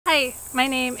Hi, my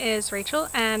name is Rachel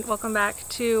and welcome back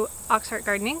to Auxhart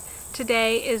Gardening.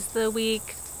 Today is the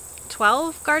week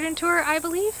 12 garden tour, I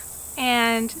believe,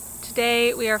 and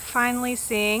today we are finally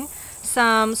seeing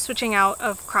some switching out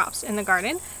of crops in the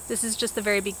garden. This is just the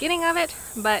very beginning of it,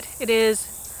 but it is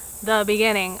the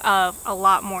beginning of a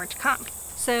lot more to come.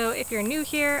 So if you're new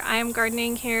here, I am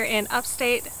gardening here in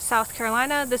upstate South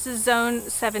Carolina. This is zone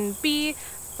 7B,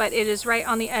 but it is right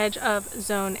on the edge of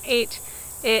zone 8.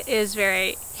 It is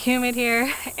very humid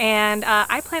here, and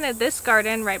I planted this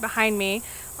garden right behind me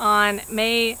on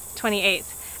May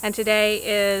 28th, and today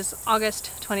is August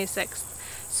 26th.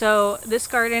 So this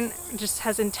garden just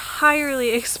has entirely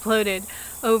exploded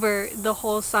over the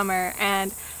whole summer,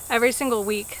 and every single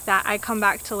week that I come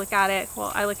back to look at it,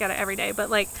 well, I look at it every day,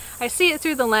 but like I see it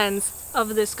through the lens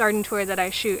of this garden tour that I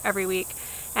shoot every week,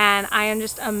 and I am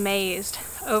just amazed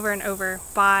over and over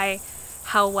by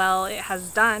how well it has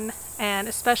done. And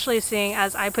especially seeing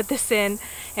as I put this in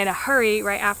a hurry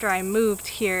right after I moved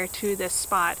here to this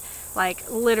spot, like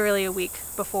literally a week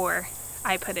before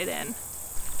I put it in.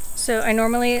 So I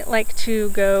normally like to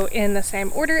go in the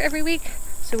same order every week.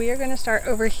 So we are going to start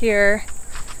over here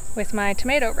with my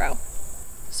tomato row.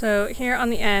 So here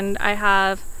on the end I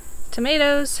have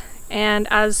tomatoes, and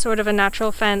as sort of a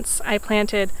natural fence I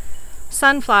planted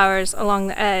sunflowers along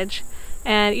the edge.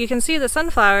 And you can see the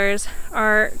sunflowers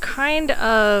are kind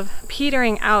of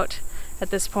petering out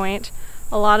at this point.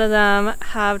 A lot of them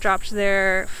have dropped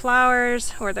their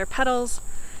flowers or their petals,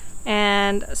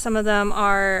 and some of them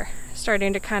are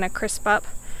starting to kind of crisp up.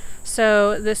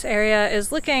 So this area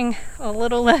is looking a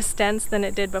little less dense than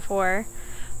it did before,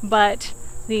 but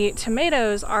the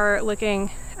tomatoes are looking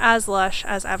as lush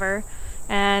as ever,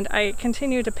 and I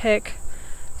continue to pick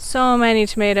so many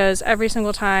tomatoes every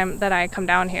single time that I come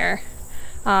down here.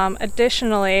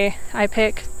 Additionally, I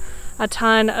pick a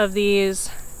ton of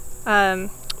these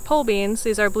pole beans.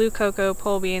 These are blue cocoa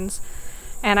pole beans,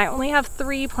 and I only have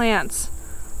 3 plants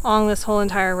on this whole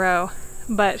entire row,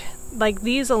 but like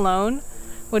these alone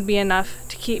would be enough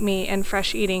to keep me in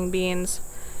fresh eating beans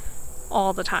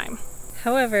all the time.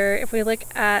 However, if we look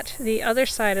at the other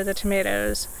side of the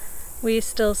tomatoes, we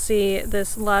still see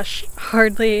this lush,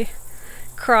 hardly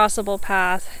crossable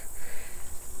path.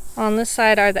 On this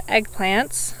side are the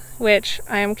eggplants, which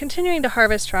I am continuing to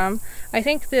harvest from. I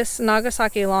think this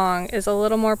Nagasaki long is a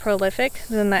little more prolific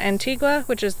than the Antigua,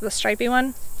 which is the stripy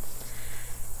one.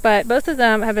 But both of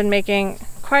them have been making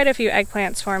quite a few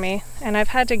eggplants for me, and I've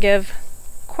had to give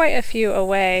quite a few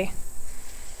away.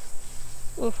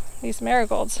 Ooh, these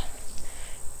marigolds.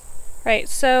 Right,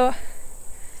 so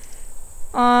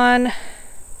on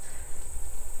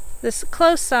this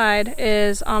close side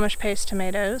is Amish paste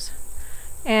tomatoes,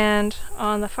 and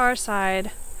on the far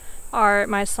side are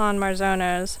my San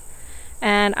Marzonos,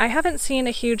 and I haven't seen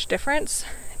a huge difference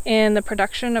in the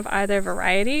production of either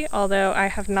variety, although I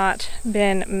have not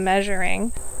been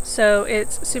measuring, so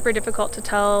it's super difficult to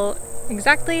tell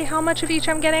exactly how much of each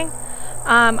I'm getting.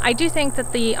 I do think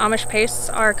that the Amish pastes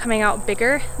are coming out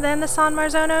bigger than the San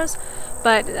Marzonos,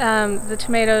 but the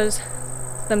tomatoes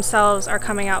themselves are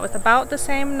coming out with about the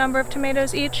same number of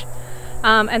tomatoes each,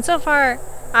 and so far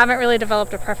I haven't really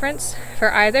developed a preference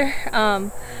for either.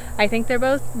 I think they're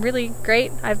both really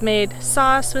great. I've made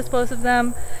sauce with both of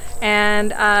them,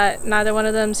 and neither one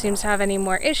of them seems to have any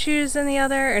more issues than the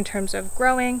other in terms of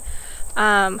growing.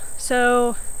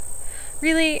 So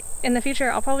really, in the future,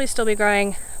 I'll probably still be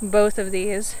growing both of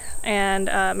these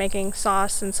and making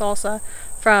sauce and salsa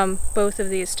from both of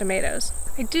these tomatoes.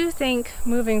 I do think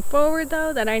moving forward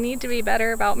though that I need to be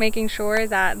better about making sure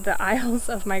that the aisles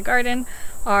of my garden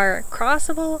are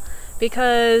crossable,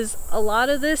 because a lot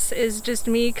of this is just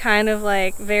me kind of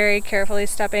like very carefully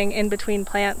stepping in between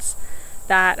plants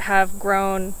that have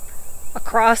grown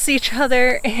across each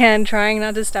other and trying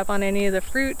not to step on any of the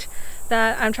fruit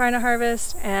that I'm trying to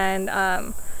harvest. And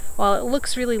while it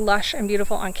looks really lush and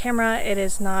beautiful on camera, it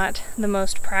is not the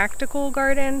most practical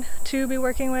garden to be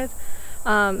working with.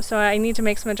 So I need to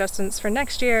make some adjustments for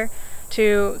next year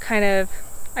to kind of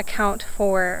account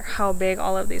for how big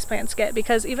all of these plants get,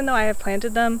 because even though I have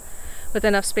planted them with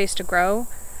enough space to grow,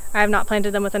 I have not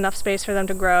planted them with enough space for them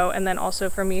to grow and then also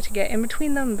for me to get in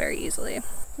between them very easily.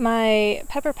 My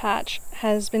pepper patch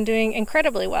has been doing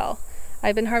incredibly well.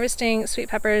 I've been harvesting sweet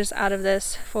peppers out of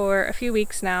this for a few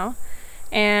weeks now,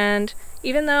 and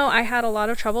even though I had a lot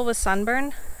of trouble with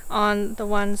sunburn on the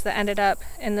ones that ended up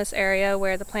in this area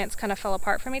where the plants kind of fell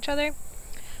apart from each other,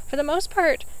 for the most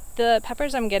part the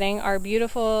peppers I'm getting are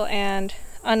beautiful and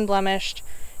unblemished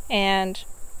and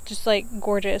just like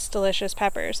gorgeous, delicious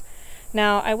peppers.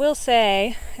 Now I will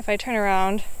say, if I turn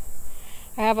around,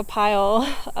 I have a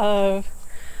pile of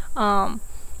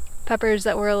peppers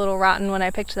that were a little rotten when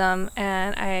I picked them,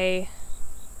 and I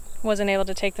wasn't able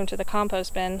to take them to the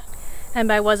compost bin. And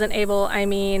by wasn't able, I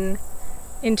mean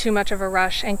in too much of a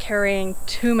rush and carrying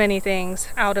too many things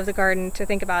out of the garden to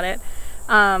think about it.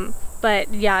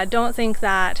 But yeah, don't think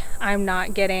that I'm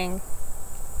not getting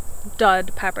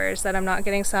dud peppers, that I'm not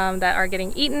getting some that are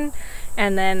getting eaten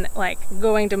and then like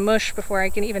going to mush before I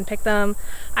can even pick them.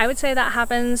 I would say that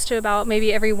happens to about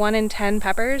maybe every 1 in 10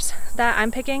 peppers that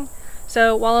I'm picking.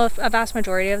 So while a vast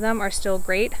majority of them are still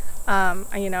great,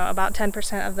 you know, about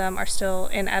 10% of them are still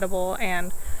inedible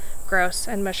and gross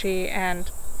and mushy and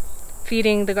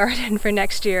feeding the garden for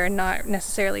next year and not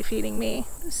necessarily feeding me.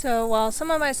 So while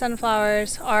some of my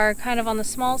sunflowers are kind of on the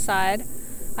small side,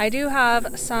 I do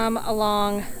have some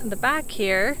along the back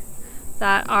here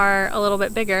that are a little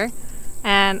bit bigger,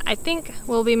 and I think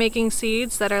we'll be making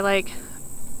seeds that are like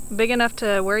big enough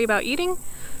to worry about eating.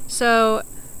 So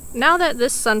now that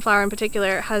this sunflower in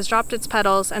particular has dropped its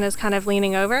petals and is kind of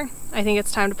leaning over, I think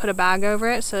it's time to put a bag over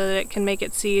it so that it can make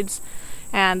its seeds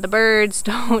and the birds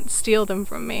don't steal them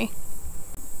from me.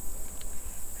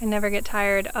 I never get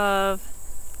tired of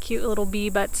cute little bee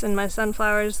butts in my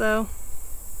sunflowers though.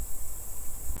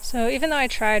 So even though I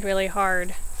tried really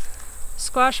hard,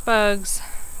 squash bugs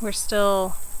were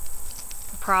still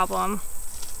a problem.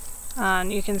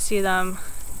 You can see them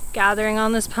gathering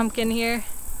on this pumpkin here.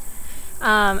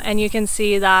 And you can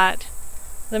see that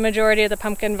the majority of the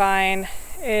pumpkin vine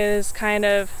is kind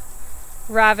of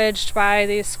ravaged by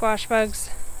these squash bugs.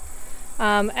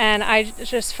 And I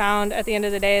just found at the end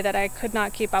of the day that I could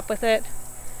not keep up with it.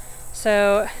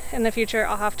 So in the future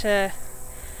I'll have to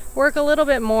work a little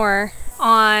bit more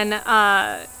on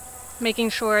making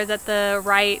sure that the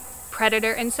right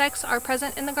predator insects are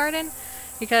present in the garden,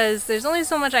 because there's only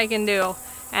so much I can do.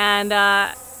 And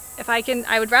if I can,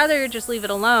 I would rather just leave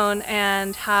it alone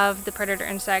and have the predator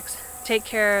insects take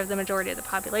care of the majority of the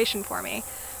population for me.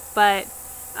 But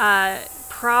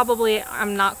probably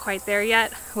I'm not quite there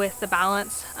yet with the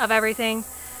balance of everything,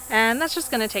 and that's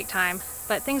just going to take time.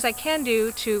 But things I can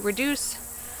do to reduce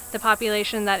the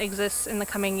population that exists in the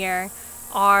coming year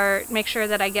are make sure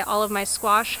that I get all of my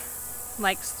squash,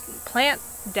 like plant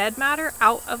dead matter,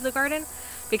 out of the garden,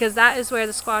 because that is where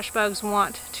the squash bugs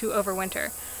want to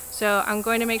overwinter. So I'm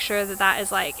going to make sure that that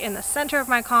is like in the center of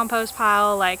my compost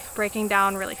pile, like breaking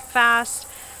down really fast,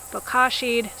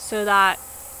 bokashi'd, so that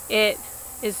it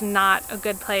is not a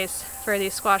good place for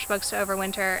these squash bugs to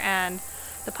overwinter and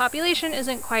the population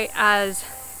isn't quite as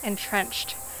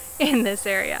entrenched in this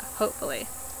area, hopefully.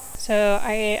 So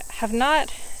I have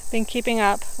not been keeping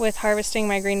up with harvesting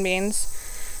my green beans.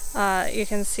 You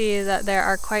can see that there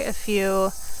are quite a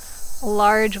few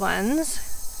large ones,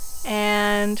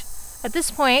 and at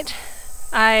this point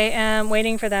I am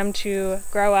waiting for them to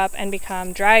grow up and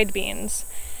become dried beans,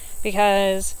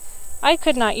 because I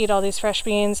could not eat all these fresh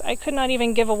beans. I could not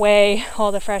even give away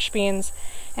all the fresh beans,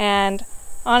 and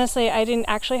honestly I didn't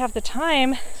actually have the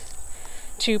time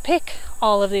to pick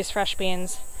all of these fresh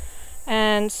beans.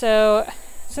 And so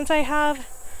since I have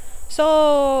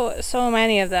so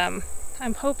many of them,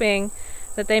 I'm hoping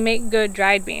that they make good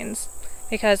dried beans,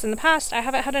 because in the past I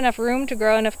haven't had enough room to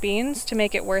grow enough beans to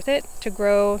make it worth it to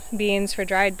grow beans for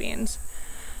dried beans.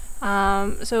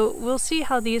 So we'll see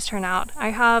how these turn out. I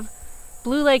have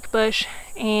blue lake bush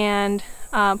and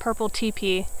purple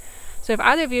TP. So if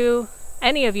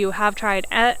any of you have tried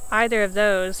either of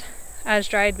those as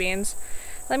dried beans,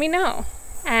 let me know.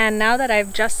 And now that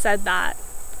I've just said that,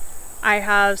 I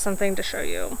have something to show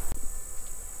you.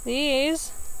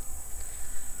 These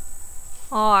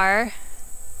are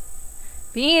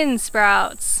bean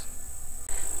sprouts.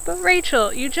 But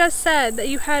Rachel, you just said that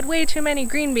you had way too many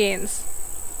green beans.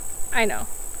 I know,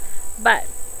 but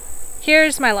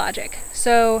here's my logic.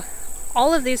 So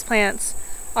all of these plants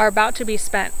are about to be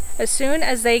spent. As soon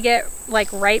as they get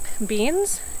like ripe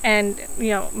beans and, you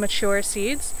know, mature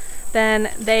seeds,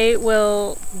 then they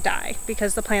will die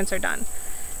because the plants are done.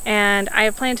 And I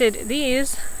have planted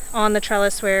these on the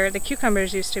trellis where the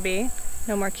cucumbers used to be.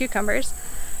 No more cucumbers.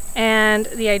 And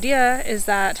the idea is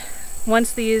that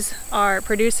once these are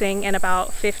producing in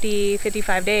about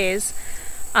 50-55 days,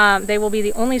 they will be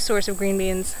the only source of green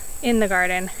beans in the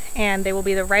garden, and they will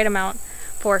be the right amount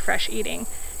for fresh eating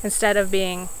instead of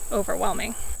being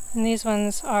overwhelming. And these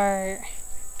ones are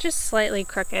just slightly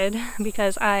crooked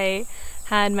because I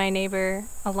had my neighbor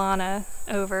Alana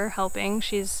over helping.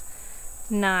 She's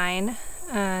 9,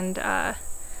 and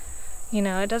you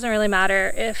know, it doesn't really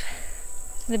matter if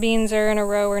the beans are in a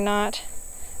row or not.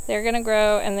 They're gonna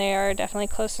grow, and they are definitely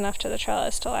close enough to the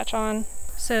trellis to latch on.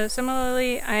 So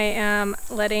similarly, I am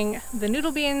letting the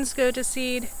noodle beans go to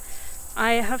seed,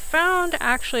 I have found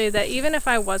actually that even if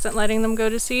I wasn't letting them go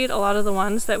to seed, a lot of the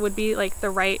ones that would be like the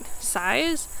right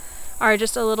size are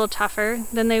just a little tougher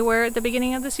than they were at the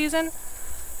beginning of the season.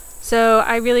 So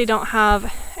I really don't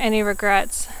have any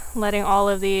regrets letting all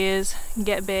of these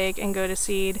get big and go to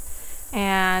seed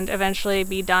and eventually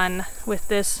be done with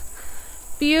this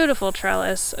beautiful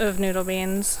trellis of noodle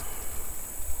beans.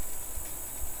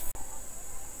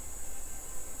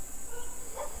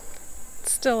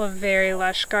 It's still a very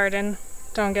lush garden,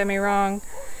 don't get me wrong,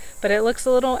 but it looks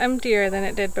a little emptier than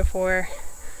it did before.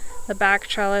 The back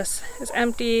trellis is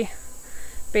empty.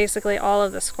 Basically all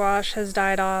of the squash has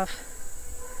died off.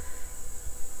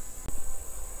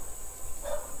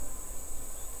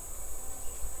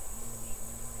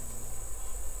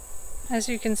 As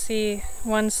you can see,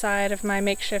 one side of my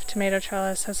makeshift tomato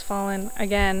trellis has fallen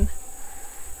again.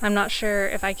 I'm not sure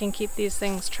if I can keep these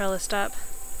things trellised up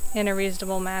in a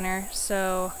reasonable manner,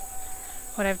 so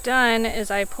what I've done is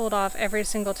I pulled off every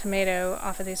single tomato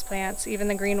off of these plants, even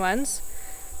the green ones.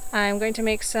 I'm going to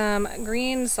make some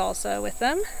green salsa with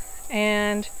them,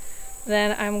 and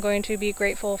then I'm going to be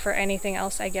grateful for anything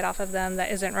else I get off of them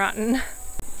that isn't rotten.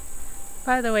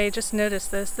 By the way, just notice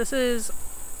this. This is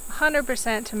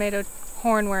 100% tomato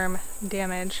hornworm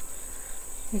damage.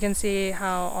 You can see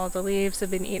how all the leaves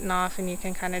have been eaten off, and you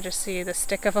can kind of just see the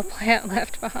stick of a plant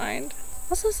left behind.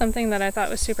 Also, something that I thought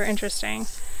was super interesting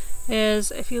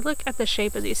is if you look at the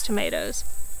shape of these tomatoes,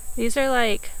 these are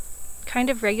like kind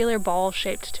of regular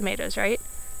ball-shaped tomatoes, right?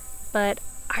 But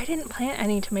I didn't plant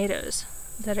any tomatoes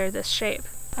that are this shape.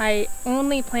 I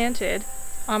only planted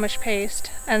Amish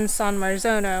paste and San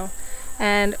Marzano.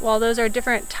 And while those are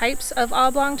different types of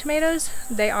oblong tomatoes,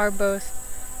 they are both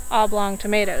oblong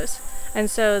tomatoes. And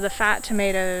so the fat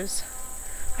tomatoes,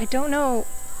 I don't know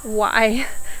why,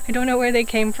 I don't know where they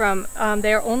came from.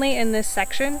 They're only in this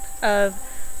section of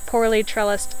poorly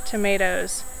trellised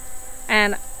tomatoes.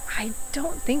 And I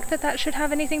don't think that that should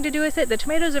have anything to do with it. The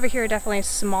tomatoes over here are definitely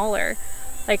smaller,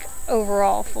 like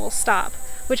overall, full stop,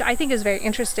 which I think is very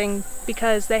interesting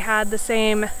because they had the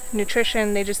same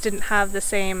nutrition, they just didn't have the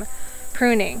same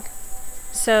pruning.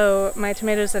 So my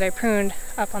tomatoes that I pruned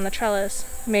up on the trellis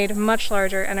made much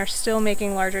larger and are still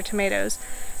making larger tomatoes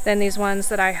than these ones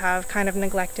that I have kind of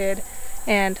neglected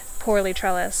and poorly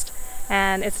trellised.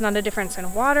 And it's not a difference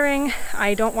in watering.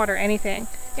 I don't water anything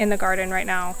in the garden right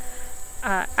now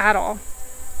at all.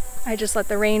 I just let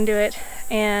the rain do it,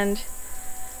 and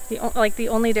the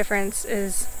only difference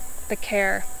is the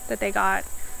care that they got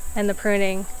and the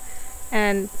pruning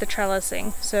and the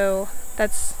trellising. So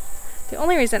that's the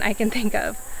only reason I can think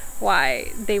of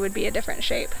why they would be a different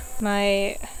shape.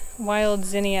 My wild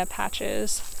zinnia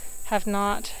patches have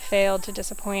not failed to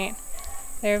disappoint.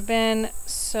 There have been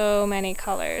so many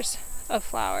colors of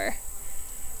flower,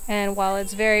 and while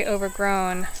it's very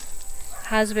overgrown, it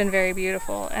has been very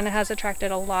beautiful, and it has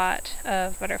attracted a lot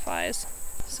of butterflies.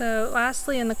 So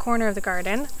lastly, in the corner of the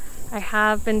garden, I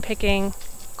have been picking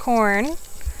corn,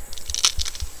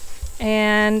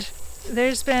 and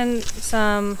there's been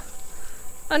some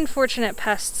unfortunate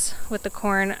pests with the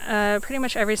corn. Pretty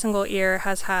much every single ear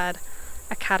has had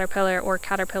a caterpillar or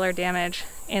caterpillar damage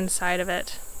inside of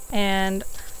it, and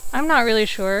I'm not really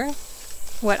sure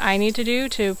what I need to do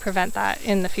to prevent that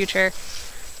in the future.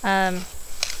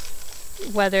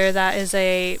 Whether that is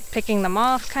a picking them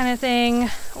off kind of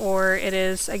thing, or it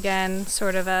is again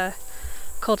sort of a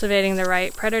cultivating the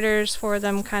right predators for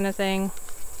them kind of thing.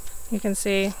 You can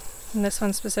see this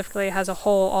one specifically has a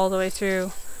hole all the way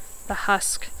through the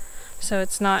husk, so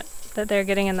it's not that they're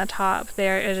getting in the top.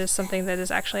 It is something that is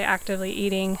actually actively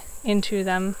eating into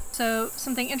them. So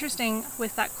something interesting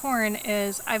with that corn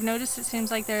is I've noticed it seems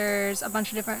like there's a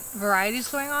bunch of different varieties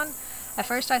going on. At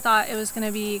first I thought it was going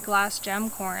to be glass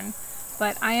gem corn,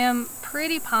 but I am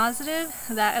pretty positive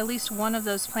that at least one of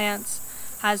those plants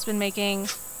has been making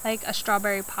like a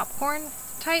strawberry popcorn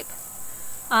type,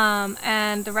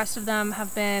 and the rest of them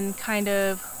have been kind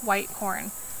of white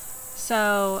corn.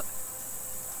 So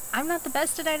I'm not the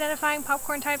best at identifying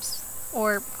popcorn types,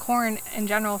 or corn in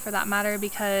general for that matter,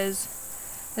 because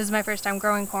this is my first time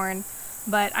growing corn,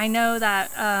 but I know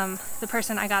that the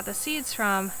person I got the seeds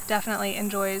from definitely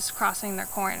enjoys crossing their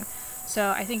corn.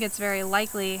 So I think it's very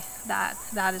likely that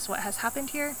that is what has happened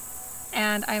here,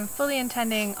 and I'm fully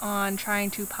intending on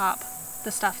trying to pop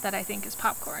the stuff that I think is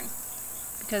popcorn,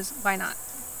 because why not?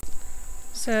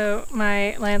 So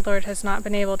my landlord has not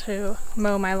been able to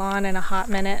mow my lawn in a hot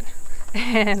minute,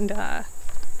 and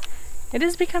it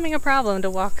is becoming a problem to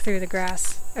walk through the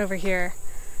grass over here.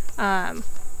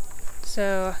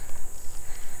 So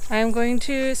I'm going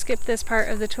to skip this part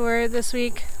of the tour this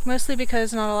week, mostly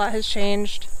because not a lot has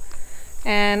changed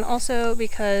and also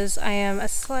because I am a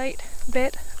slight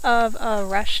bit of a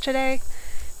rush today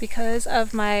because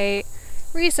of my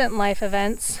recent life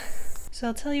events. So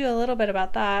I'll tell you a little bit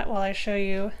about that while I show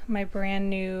you my brand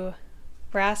new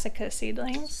brassica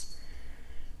seedlings.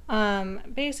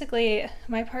 Basically,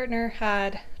 my partner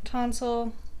had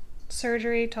tonsil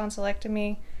surgery,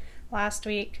 tonsillectomy last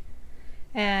week,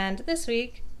 and this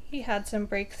week he had some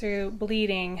breakthrough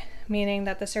bleeding, meaning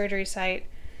that the surgery site,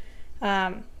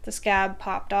 the scab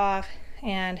popped off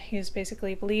and he was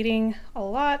basically bleeding a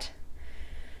lot.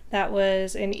 That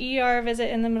was an ER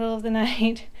visit in the middle of the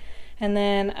night, and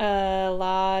then a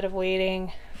lot of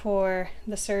waiting for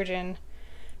the surgeon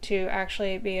to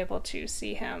actually be able to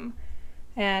see him.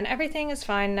 And everything is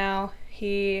fine now.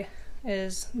 He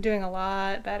is doing a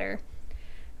lot better,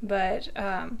 but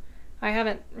I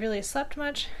haven't really slept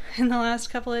much in the last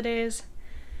couple of days.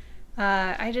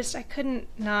 I couldn't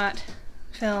not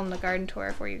film the garden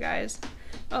tour for you guys.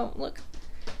 Oh, look,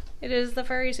 it is the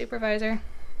furry supervisor.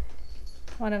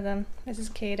 One of them. This is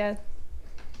Kada.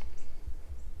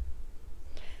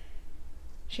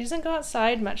 She doesn't go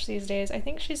outside much these days. I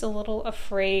think she's a little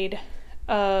afraid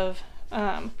of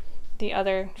the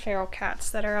other feral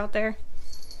cats that are out there.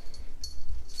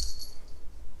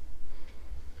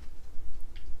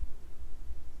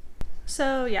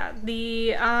 So yeah,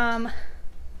 the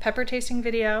pepper tasting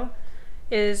video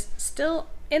is still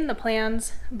in the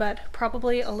plans, but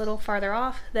probably a little farther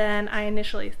off than I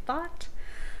initially thought.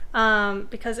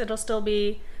 Because it'll still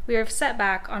be, we are set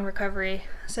back on recovery,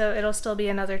 so it'll still be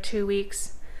another 2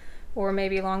 weeks or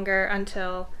maybe longer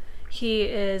until he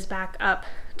is back up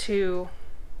to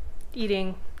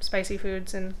eating spicy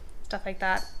foods and stuff like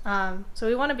that. So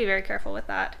we want to be very careful with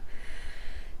that.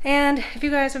 And if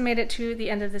you guys have made it to the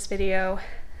end of this video,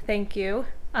 thank you.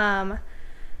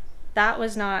 That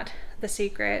was not the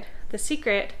secret. The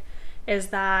secret is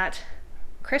that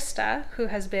Krista, who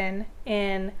has been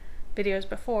in videos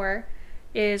before,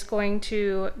 is going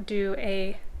to do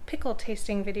a pickle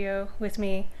tasting video with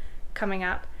me coming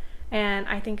up, and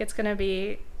I think it's gonna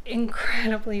be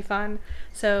incredibly fun,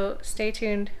 so stay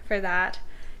tuned for that.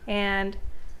 And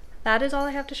that is all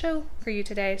I have to show for you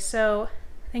today, so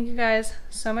thank you guys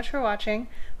so much for watching.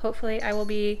 Hopefully I will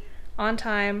be on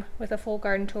time with a full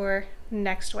garden tour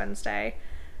next Wednesday.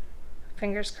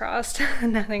 Fingers crossed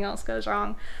nothing else goes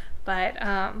wrong, but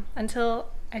until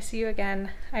I see you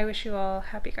again, I wish you all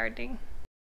happy gardening.